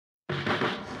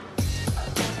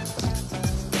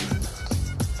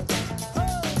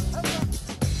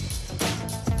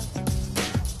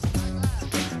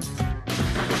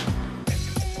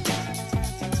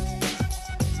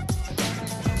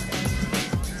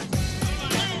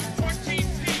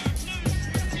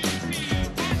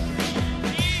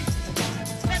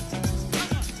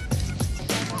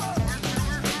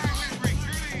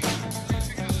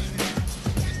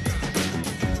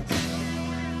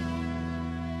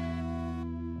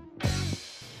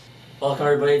Welcome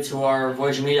everybody to our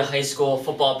Voyager Media High School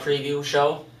football preview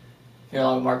show. Here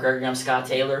along with Mark Gregory, I'm Scott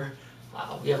Taylor.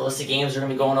 We have a list of games we're going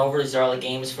to be going over. These are all the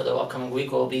games for the upcoming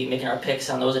week. We'll be making our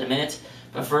picks on those in a minute.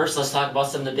 But first, let's talk about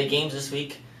some of the big games this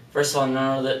week. First of all,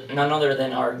 none other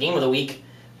than our game of the week,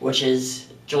 which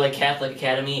is Joliet Catholic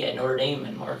Academy at Notre Dame.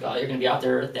 And Mark, you're going to be out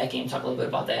there at that game. Talk a little bit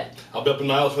about that. I'll be up in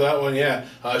Niles for that one, yeah.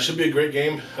 It should be a great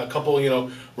game. A couple,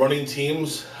 running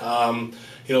teams.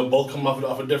 Both come off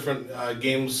of different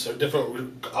games,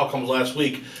 different outcomes last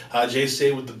week.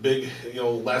 JSA with the big,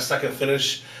 last-second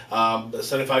finish,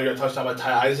 75-yard touchdown by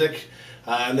Ty Isaac.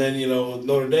 And then,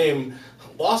 Notre Dame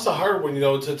lost a hard one, to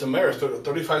Marist,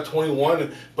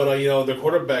 35-21. But, their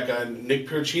quarterback, Nick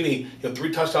Piercini,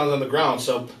 3 touchdowns on the ground.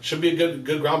 So should be a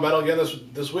good ground battle again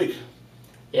this week.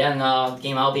 Yeah, and the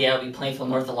game I'll be Plainfield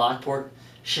North of Lockport.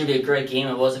 Should be a great game.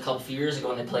 It was a few years ago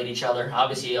when they played each other.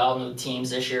 Obviously, all new teams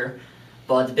this year.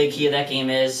 But the big key of that game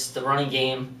is the running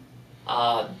game.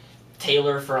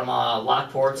 Taylor from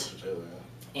Lockport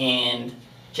and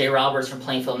Jay Roberts from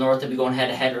Plainfield North will be going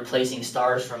head-to-head replacing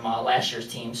stars from last year's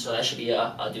team. So that should be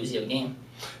a doozy of a game.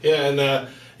 Yeah, and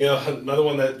another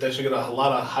one that should get a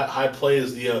lot of high play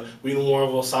is the Wheaton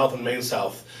Warrenville South and Maine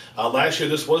South. Last year,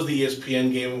 this was the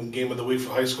ESPN game of the week for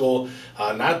high school.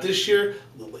 Not this year.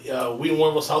 Wheaton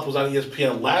Warrenville South was on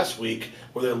ESPN last week,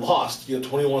 where they lost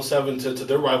 21-7 to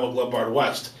their rival Glenbard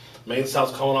West. Maine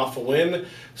South's coming off a win,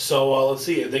 so let's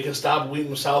see if they can stop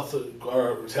Wheaton South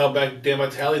or tailback Dan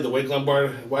Vitale the way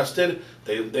Glenbard West did.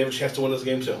 They have a chance to win this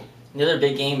game too. The other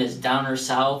big game is Downer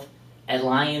South at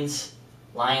Lions.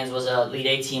 Lions was a Elite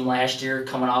A team last year,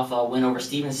 coming off a win over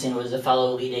Stevenson, who was a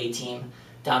fellow Elite A team.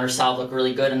 Downer South looked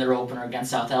really good in their opener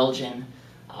against South Elgin.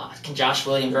 Can Josh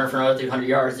Williams run for another 300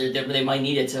 yards? They might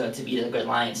need it to beat a good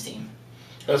Lions team.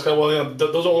 That's good. Well,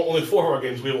 those are only 4 of our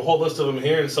games. We have a whole list of them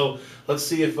here, and so let's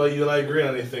see if you and I agree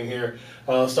on anything here.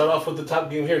 Start off with the top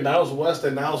game here, Niles West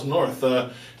and Niles North.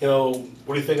 What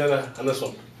do you think on this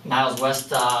one? Niles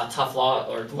West, tough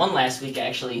won last week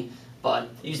actually, but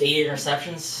used 8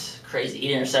 interceptions.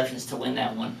 Crazy, 8 interceptions to win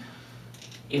that one.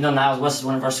 Even though Niles West is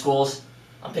one of our schools,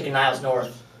 I'm picking Niles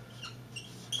North.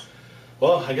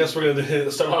 Well, I guess we're going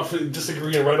to start off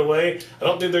disagreeing right away. I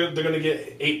don't think they're going to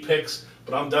get 8 picks,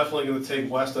 but I'm definitely going to take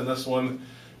West on this one,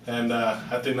 and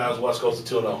I think Niles West goes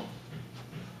to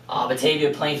 2-0.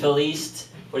 Batavia, Plainfield East.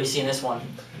 What do you see in this one?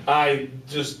 I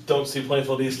just don't see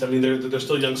Plainfield East. I mean, they're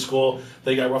still a young school.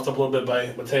 They got roughed up a little bit by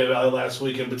Batavia Valley last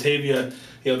week, and Batavia,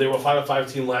 they were a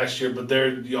 5-5 team last year, but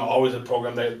they're always a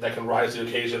program that can rise to the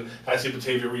occasion. I see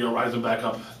Batavia rising back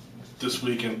up this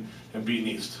week and beating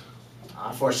East.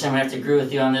 Unfortunately, I'm going to have to agree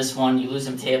with you on this one. You lose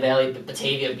in Batavia Valley, but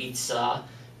Batavia beats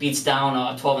down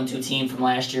a 12-2 team from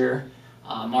last year,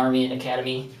 Marmion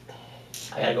Academy.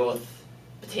 I got to go with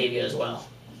Batavia as well.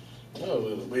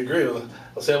 Oh, we agree.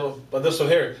 Let's see about this one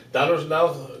here. Downers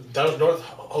North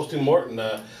hosting Morton.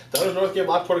 Downers North gave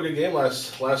Lockport a good game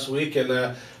last week,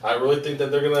 and I really think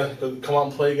that they're going to come out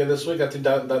and play again this week. I think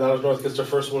Downers North gets their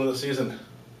first win of the season.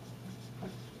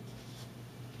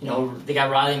 They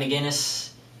got Riley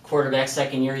McGinnis, quarterback,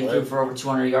 second year. He threw for over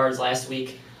 200 yards last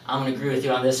week. I'm going to agree with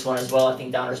you on this one as well. I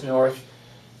think Downers North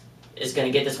is going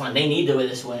to get this one. They need to win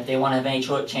this one. If they want to have any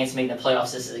chance of making the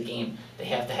playoffs, this is a game they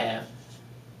have to have.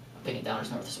 I'm picking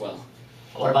Downers North as well.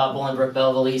 What about Bolingbrook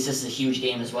Belleville East? This is a huge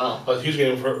game as well. A huge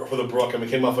game for the Brook. I mean,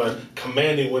 came off a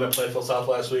commanding win at Plainfield South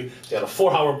last week. They had a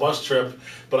 4-hour bus trip,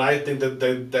 but I think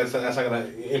that's not going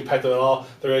to impact them at all.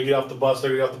 They're going to get off the bus. They're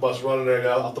going to get off the bus running. They're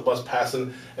going to get off the bus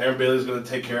passing. Aaron Bailey's going to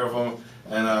take care of them,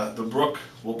 and the Brook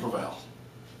will prevail.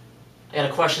 I got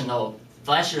a question though.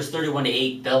 Last year's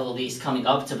 31-8 Belleville East coming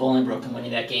up to Bolingbrook and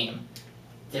winning that game.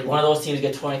 Did one of those teams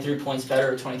get 23 points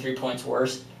better or 23 points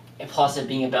worse? And plus it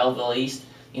being a Belleville East.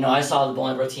 I saw the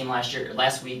Bolingbrook team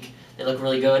last week. They look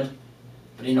really good.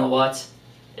 But you know what?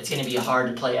 It's going to be hard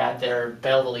to play at there.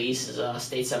 Belleville East is a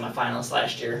state semifinalist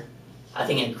last year. I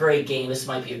think a great game. This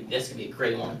could be a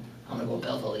great one. I'm going to go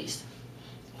Belleville East.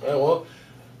 All right, well,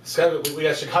 Scott, we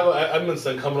got Chicago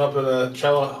Edmondson coming up in a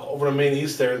travel over to Maine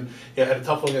East there, and had a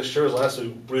tough one against Schurz last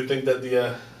week. What do you think that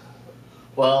the?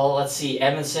 Well, let's see.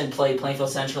 Edmondson played Plainfield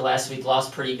Central last week,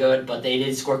 lost pretty good, but they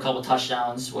did score a couple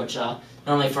touchdowns, which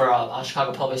normally for a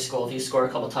Chicago public school, if you score a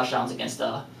couple touchdowns against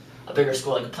a bigger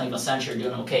school like Plainfield Central, you're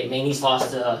doing okay. Maine East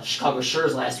lost to Chicago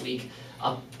Schurz last week,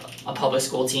 a public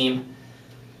school team.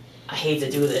 I hate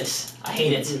to do this. I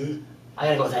hate it. I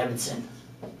gotta go with Edmondson.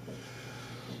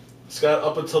 Scott,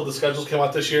 up until the schedules came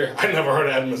out this year, I never heard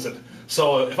of Edmondson.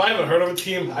 So if I haven't heard of a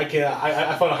team, I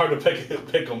find it hard to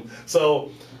pick them. So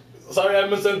sorry,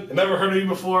 Edmondson, I never heard of you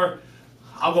before.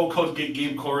 I'll go coach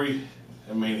Gabe Corey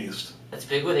and Maine East. That's a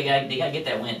big win. They gotta get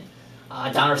that win.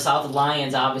 Down south, the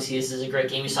Lions, obviously, this is a great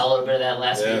game. You saw a little bit of that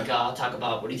last week. Talk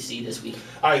about what do you see this week?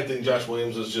 I think Josh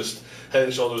Williams is just head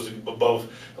and shoulders above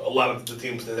a lot of the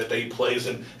teams that he plays.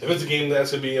 And if it's a game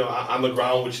that's going to be on the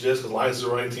ground, which it is, because Lions is a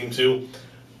running team too,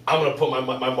 I'm going to put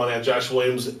my money on Josh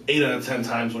Williams 8 out of 10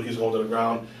 times when he's going to the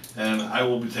ground. And I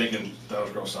will be taking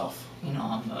Down South. You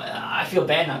know, I feel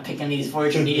bad not picking these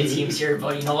Voyager Media teams here,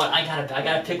 but you know what? I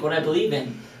gotta pick what I believe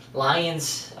in.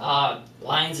 Lions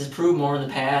has proved more in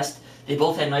the past. They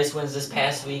both had nice wins this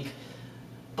past week,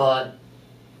 but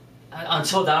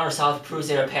until Down South proves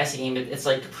they have a passing game, it's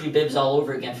like pre-bibs all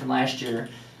over again from last year.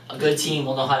 A good team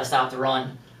will know how to stop the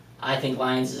run. I think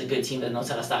Lions is a good team that knows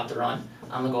how to stop the run.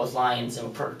 I'm gonna go with Lions, and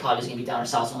we're probably going to be Down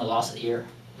South's only loss of the year,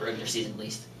 regular season at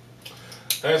least.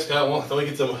 All right, Scott. Well, then we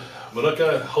get to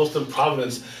Minooka hosting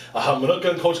Providence.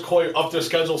 Minooka and Coach Coy upped their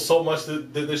schedule so much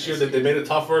this year that they made it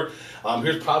tougher.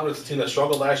 Here's Providence, a team that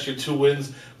struggled last year, 2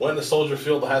 wins, went to Soldier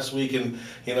Field last week, and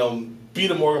beat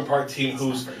a Morgan Park team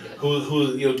who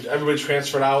everybody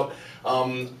transferred out.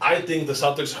 I think the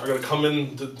Celtics are going to come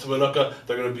in to Minooka.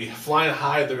 They're going to be flying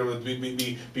high. They're going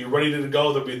to be ready to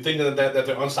go. They'll be thinking that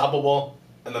they're unstoppable,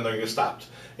 and then they're going to get stopped.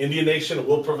 Indian Nation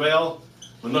will prevail.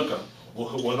 Minooka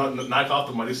will not knock off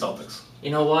the mighty Celtics.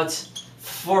 You know what?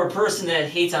 For a person that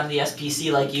hates on the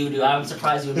SPC like you do, I'm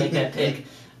surprised you would make that pick.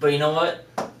 But you know what?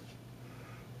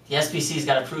 The SPC's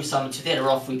got to prove something too. They had a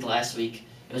rough week last week.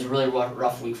 It was a really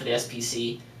rough week for the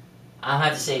SPC. I'm going to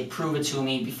have to say, prove it to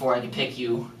me before I can pick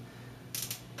you.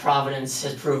 Providence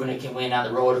has proven it can win on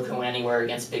the road or can win anywhere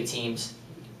against big teams.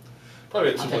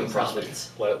 Probably had 2 wins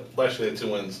Providence. Last year they had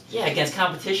 2 wins. Yeah, against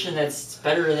competition that's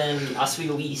better than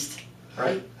Oswego East.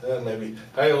 Right? Maybe.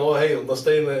 Hey, let's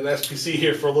stay in the SPC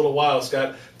here for a little while,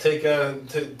 Scott. Take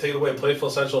it away.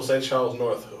 Plainfield Central, St. Charles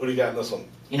North. Who do you got in this one?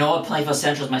 You know what? Plainfield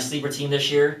Central is my sleeper team this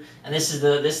year, and this is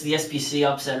the SPC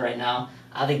upset right now.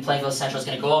 I think Plainfield Central is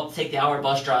going to go up, take the hour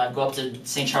bus drive, go up to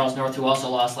St. Charles North, who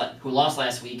lost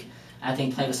last week. I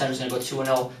think Plainfield Central is going to go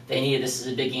 2-0. They needed this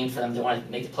is a big game for them. They want to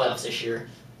make the playoffs this year.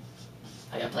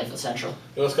 I got Plainfield Central.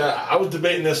 You know, Scott, I was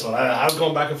debating this one. I was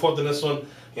going back and forth on this one.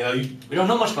 We don't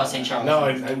know much about St. Charles. No,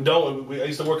 I don't. I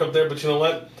used to work up there, but you know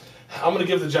what? I'm going to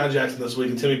give it to John Jackson this week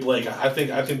and Timmy Blake. I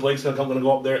think Blake's going to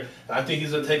go up there, and I think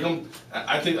he's going to take them.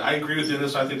 I agree with you in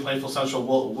this. I think Plainfield Central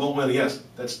will win. Yes,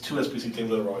 that's 2 SPC teams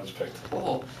that I just picked.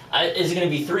 Oh, is it going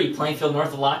to be 3? Plainfield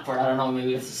North of Lockport. I don't know. Maybe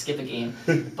we have to skip a game,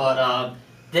 but I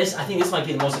think this might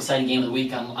be the most exciting game of the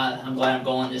week. I'm glad I'm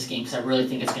going this game because I really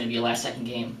think it's going to be a last-second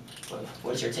game.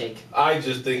 What's your take? I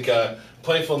just think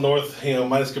Plainfield North,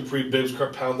 minus Capri, Bibbs,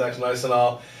 Kurt Poundak's nice and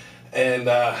all. And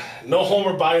no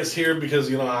homer bias here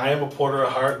because, I am a Porter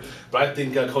at heart. But I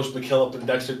think Coach McKillop and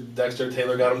Dexter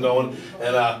Taylor got him going.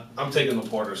 And I'm taking the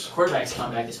Porters. Quarterback's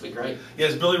coming back this week, right?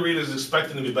 Yes, Billy Reed is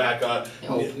expecting to be back.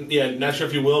 Yeah, not sure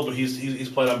if he will, but he's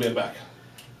planning on being back.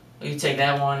 Well, you take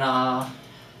that one.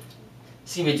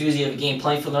 It's going to be a doozy of a game.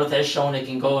 Plainfield North has shown it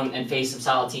can go and face some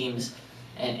solid teams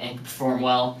and perform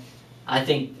well. I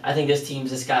think this team's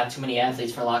just got too many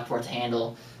athletes for Lockport to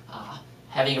handle.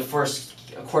 Having a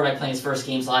quarterback playing his first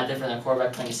game is a lot different than a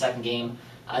quarterback playing his second game.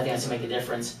 I think that's going to make a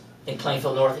difference. I think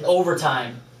Plainfield North in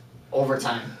overtime.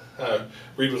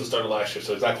 Reed was the starter last year,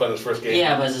 so he's not playing his first game.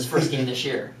 Yeah, but it's his first game this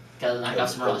year. Got to knock off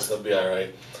some rust. That'll be all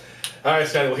right. All right,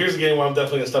 Scotty. Well, here's a game where I'm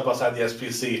definitely going to step outside the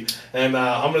SPC. And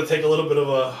I'm going to take a little bit of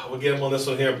a gamble on this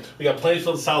one here. We got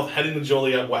Plainfield South heading to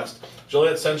Joliet West.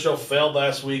 Joliet Central failed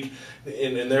last week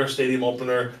in their stadium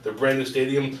opener, their brand new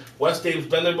stadium. West Dave's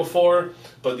been there before,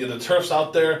 but the turf's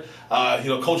out there.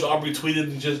 Coach Aubrey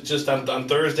tweeted just on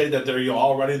Thursday that they're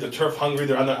all ready. They're turf hungry.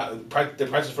 They're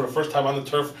practicing for the first time on the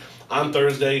turf on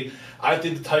Thursday. I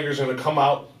think the Tigers are going to come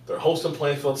out. They're hosting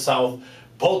Plainfield South.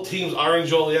 Both teams are in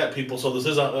Joliet, people, so this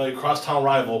is a crosstown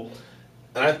rival.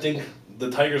 And I think the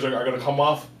Tigers are going to come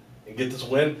off and get this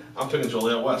win. I'm picking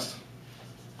Joliet West.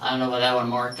 I don't know about that one,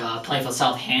 Mark. Plainfield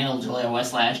South handled Joliet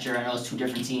West last year. I know it's 2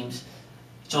 different teams.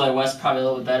 Joliet West probably a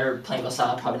little bit better. Plainfield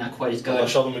South probably not quite as good.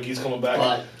 Sheldon McGee's coming back.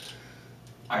 But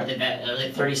are they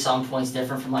 30-some points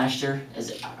different from last year?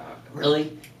 Is it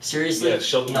really? Seriously? Yeah,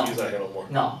 Sheldon McGee's not here no more.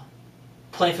 No.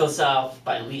 Plainfield South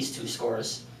by at least 2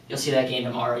 scores. You'll see that game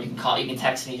tomorrow. You can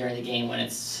text me during the game when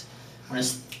it's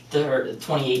 28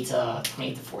 to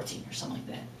 14 or something like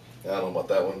that. Yeah, I don't know about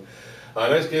that one.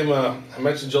 Next game, I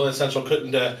mentioned Joliet Central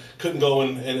couldn't go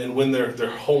and win their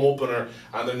home opener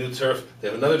on their new turf. They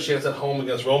have another chance at home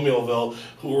against Romeoville,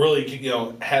 who really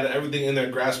had everything in their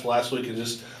grasp last week and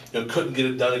just couldn't get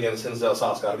it done against Hinsdale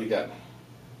South. Scott, what do you got?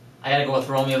 I got to go with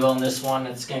Romeoville in this one.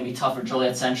 It's going to be tough for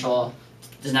Joliet Central.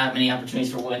 There's not many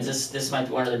opportunities for wins. This might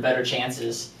be one of their better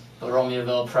chances. But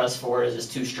Romeoville press forward is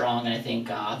just too strong, and I think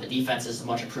the defense is a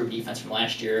much improved defense from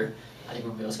last year. I think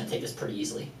Romeoville's going to take this pretty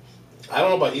easily. I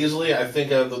don't know about easily. I think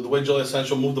the way Joliet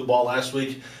Central moved the ball last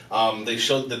week, they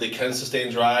showed that they can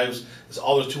sustain drives. It's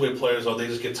all those two-way players, though. They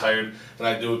just get tired, and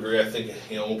I do agree. I think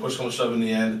when push comes to shove in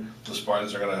the end, the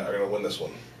Spartans are gonna win this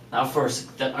one. Now, first,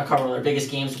 I cover their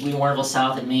biggest games: Wheaton-Warrenville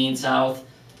South and Maine South.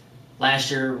 Last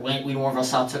year, Wheaton-Warrenville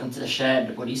South took them to the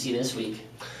shed. What do you see this week?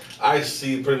 I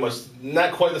see pretty much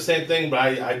not quite the same thing, but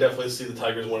I definitely see the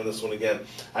Tigers winning this one again.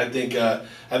 I think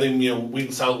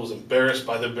Wheaton South was embarrassed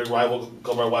by their big rival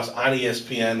Gilbert West on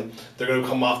ESPN. They're going to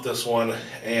come off this one,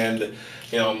 and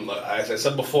as I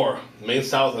said before, Maine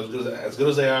South as good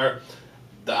as they are,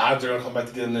 the odds are going to come back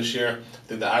to get them this year. I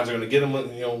think the odds are going to get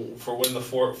them, for winning the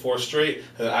four straight,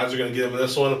 and the odds are going to get them in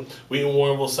this one.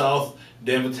 Wheaton-Warrenville South,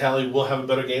 Dan Vitale will have a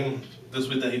better game this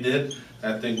week than he did.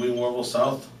 I think Wheaton-Warrenville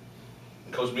South,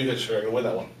 Coach Mevich are going to win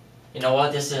that one. You know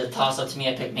what? This is a toss-up to me.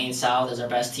 I picked Maine South as our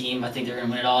best team. I think they're going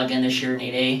to win it all again this year in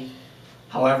 8A.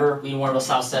 However, Wheaton-Warrenville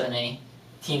South 7A.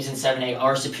 Teams in 7A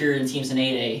are superior than teams in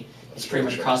 8A. It's pretty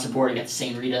much across the board. You got the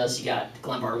St. Rita's, you got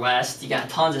Glenbar West, you got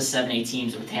tons of 7A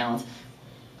teams with talent.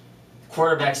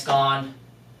 Quarterback's gone.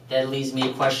 That leaves me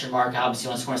a question mark. Obviously,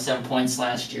 only scoring 7 points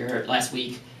last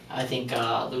week. I think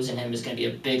losing him is going to be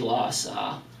a big loss.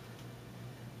 Oh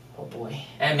boy.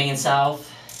 And Maine South.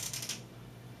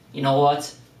 You know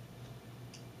what?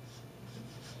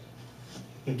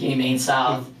 Give me Maine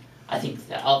South. I think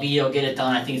LVE will get it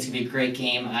done. I think it's going to be a great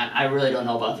game. I really don't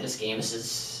know about this game. This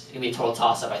is going to be a total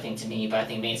toss-up, I think, to me. But I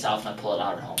think Maine South might pull it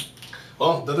out at home.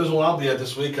 Well, there's one I'll be at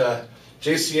this week.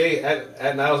 JCA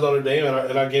at Niles Notre Dame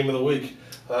in our game of the week.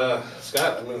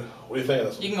 Scott, what do you think of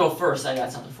this one? You can go first. I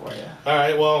got something for you. All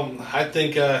right. Well, I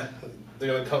think they're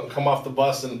going to come off the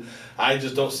bus, and I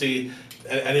just don't see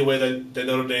any way that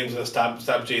Notre Dame's going to stop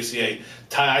JCA.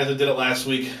 Ty Isaac did it last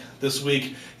week. This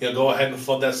week, go ahead and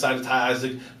flood that side of Ty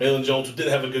Isaac. Malin Jones, who did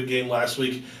have a good game last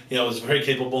week, was very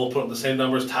capable of putting up the same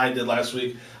numbers Ty did last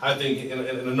week. I think in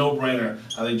a no-brainer,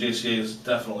 I think JCA is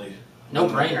definitely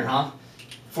no-brainer, huh?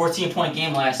 14-point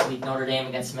game last week, Notre Dame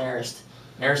against Marist.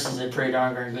 Marist is a pretty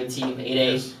darn good team. 8A,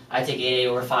 yes. I take 8A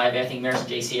over 5A. I think Marist and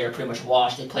JCA are pretty much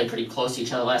washed. They played pretty close to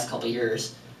each other the last couple of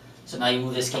years. So now you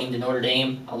move this game to Notre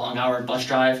Dame, a long hour bus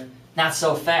drive. Not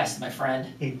so fast, my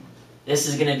friend. This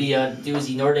is going to be a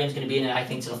doozy. Notre Dame's going to be in it, I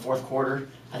think, to the fourth quarter.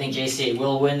 I think JCA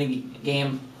will win the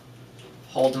game,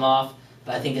 hold them off,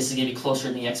 but I think this is going to be closer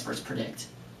than the experts predict.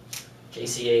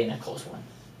 JCA in a close one.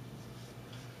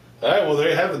 All right, well, there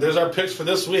you have it. There's our picks for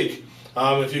this week.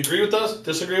 If you agree with us,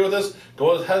 disagree with us,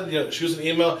 go ahead, shoot us an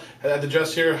email at the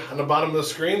address here on the bottom of the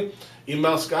screen.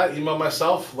 Email Scott, email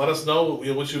myself. Let us know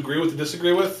what you agree with or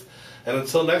disagree with. And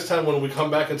until next time, when we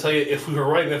come back and tell you if we were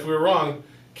right and if we were wrong,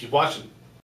 keep watching.